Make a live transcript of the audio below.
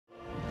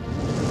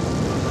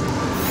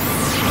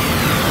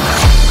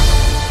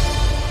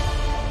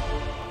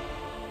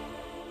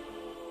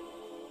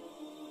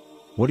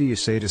What do you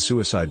say to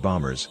suicide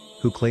bombers,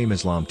 who claim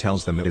Islam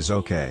tells them it is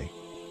okay?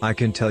 I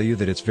can tell you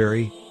that it's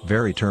very,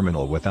 very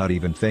terminal without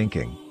even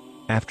thinking.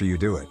 After you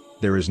do it,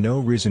 there is no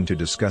reason to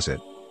discuss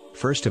it.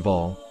 First of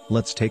all,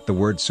 let's take the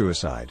word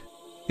suicide.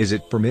 Is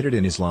it permitted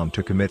in Islam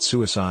to commit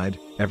suicide,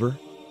 ever?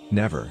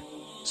 Never.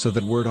 So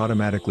that word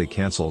automatically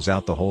cancels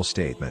out the whole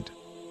statement.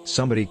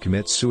 Somebody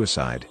commits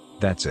suicide,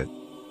 that's it.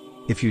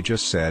 If you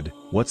just said,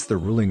 what's the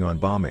ruling on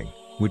bombing,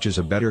 which is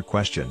a better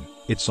question,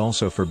 it's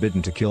also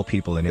forbidden to kill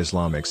people in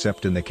Islam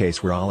except in the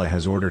case where Allah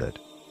has ordered it.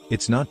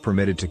 It's not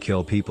permitted to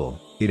kill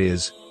people, it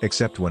is,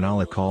 except when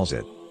Allah calls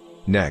it.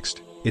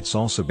 Next, it's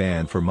also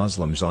banned for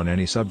Muslims on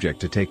any subject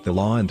to take the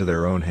law into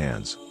their own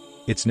hands.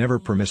 It's never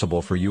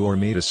permissible for you or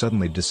me to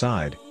suddenly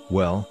decide,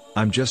 well,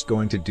 I'm just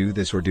going to do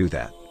this or do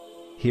that.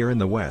 Here in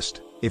the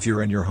West, if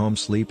you're in your home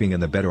sleeping in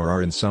the bed or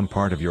are in some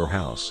part of your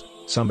house,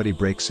 somebody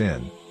breaks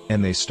in,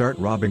 and they start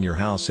robbing your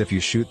house. If you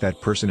shoot that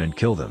person and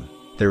kill them,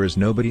 there is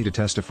nobody to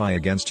testify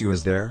against you,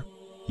 is there?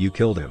 You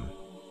killed him.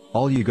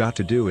 All you got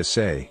to do is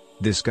say,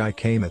 this guy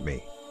came at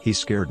me, he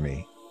scared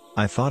me.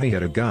 I thought he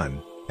had a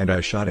gun, and I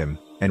shot him,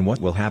 and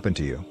what will happen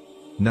to you?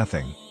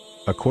 Nothing.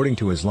 According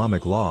to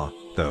Islamic law,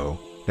 though,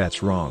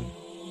 that's wrong.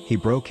 He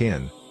broke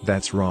in,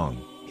 that's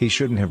wrong, he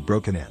shouldn't have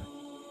broken in.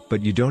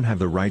 But you don't have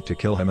the right to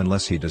kill him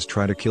unless he does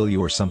try to kill you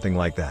or something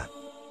like that.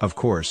 Of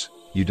course,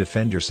 you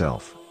defend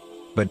yourself.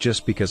 But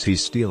just because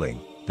he's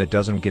stealing, that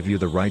doesn't give you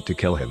the right to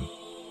kill him.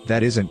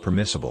 That isn't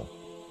permissible.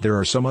 There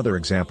are some other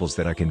examples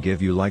that I can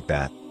give you like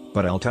that,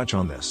 but I'll touch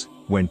on this.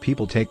 When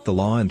people take the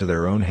law into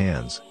their own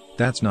hands,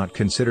 that's not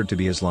considered to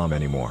be Islam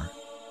anymore.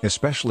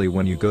 Especially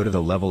when you go to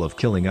the level of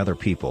killing other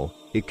people,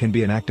 it can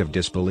be an act of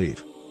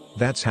disbelief.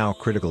 That's how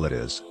critical it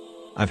is.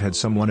 I've had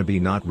some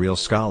wannabe not real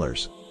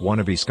scholars,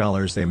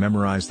 they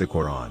memorize the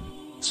Quran,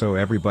 so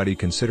everybody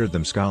considered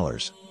them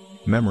scholars.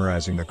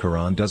 Memorizing the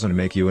Quran doesn't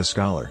make you a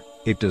scholar,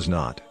 it does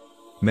not.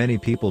 Many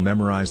people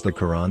memorize the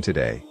Quran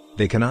today,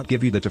 they cannot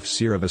give you the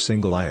tafsir of a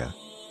single ayah.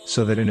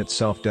 So that in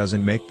itself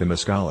doesn't make them a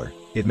scholar,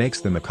 it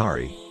makes them a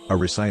qari, a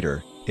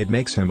reciter, it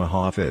makes him a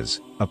hafiz,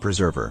 a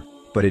preserver,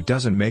 but it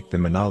doesn't make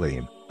them an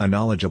alim, a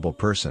knowledgeable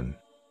person.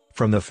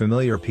 From the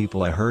familiar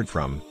people I heard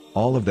from,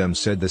 all of them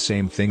said the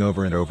same thing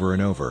over and over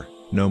and over.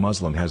 No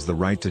Muslim has the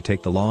right to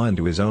take the law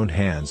into his own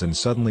hands and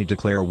suddenly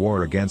declare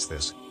war against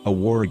this, a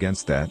war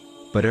against that,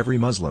 but every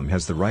Muslim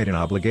has the right and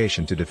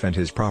obligation to defend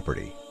his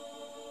property.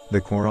 The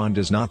Quran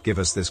does not give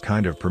us this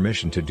kind of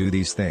permission to do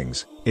these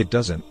things, it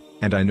doesn't,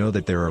 and I know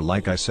that there are,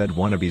 like I said,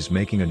 wannabes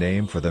making a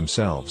name for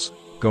themselves,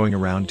 going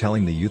around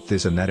telling the youth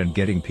this and that and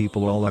getting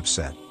people all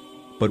upset.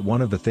 But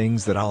one of the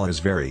things that Allah is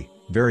very,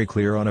 very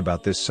clear on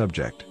about this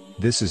subject,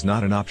 this is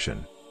not an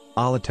option.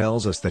 Allah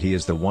tells us that He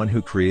is the one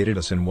who created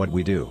us and what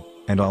we do.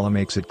 And Allah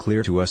makes it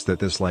clear to us that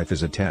this life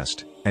is a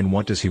test, and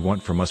what does He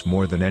want from us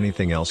more than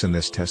anything else in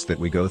this test that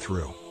we go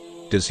through?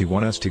 Does He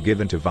want us to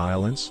give in to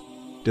violence?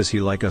 Does He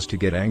like us to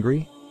get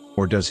angry?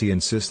 Or does He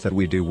insist that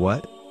we do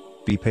what?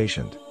 Be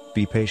patient,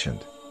 be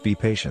patient, be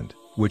patient,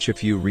 which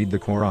if you read the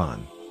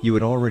Quran, you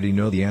would already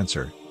know the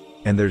answer.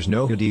 And there's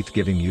no hadith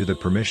giving you the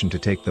permission to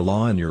take the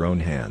law in your own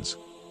hands.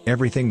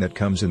 Everything that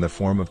comes in the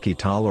form of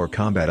qital or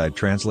combat, I've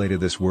translated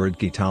this word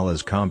qital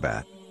as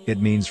combat.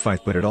 It means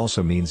fight, but it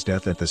also means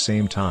death at the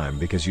same time,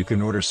 because you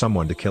can order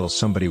someone to kill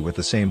somebody with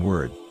the same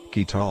word,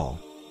 qital.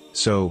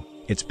 So,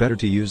 it's better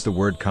to use the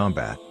word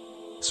combat.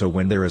 So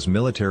when there is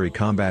military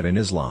combat in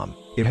Islam,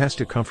 it has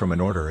to come from an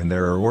order, and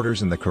there are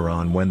orders in the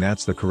Quran when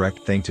that's the correct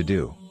thing to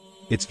do.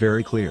 It's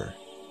very clear.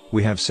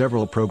 We have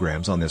several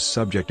programs on this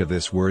subject of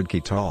this word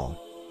qital.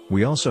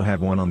 We also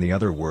have one on the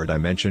other word I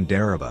mentioned,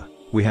 daraba.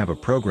 We have a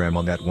program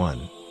on that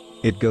one.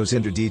 It goes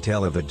into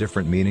detail of the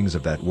different meanings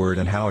of that word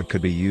and how it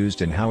could be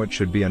used and how it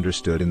should be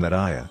understood in that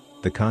ayah,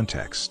 the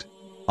context.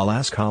 I'll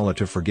ask Allah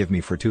to forgive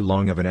me for too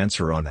long of an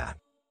answer on that.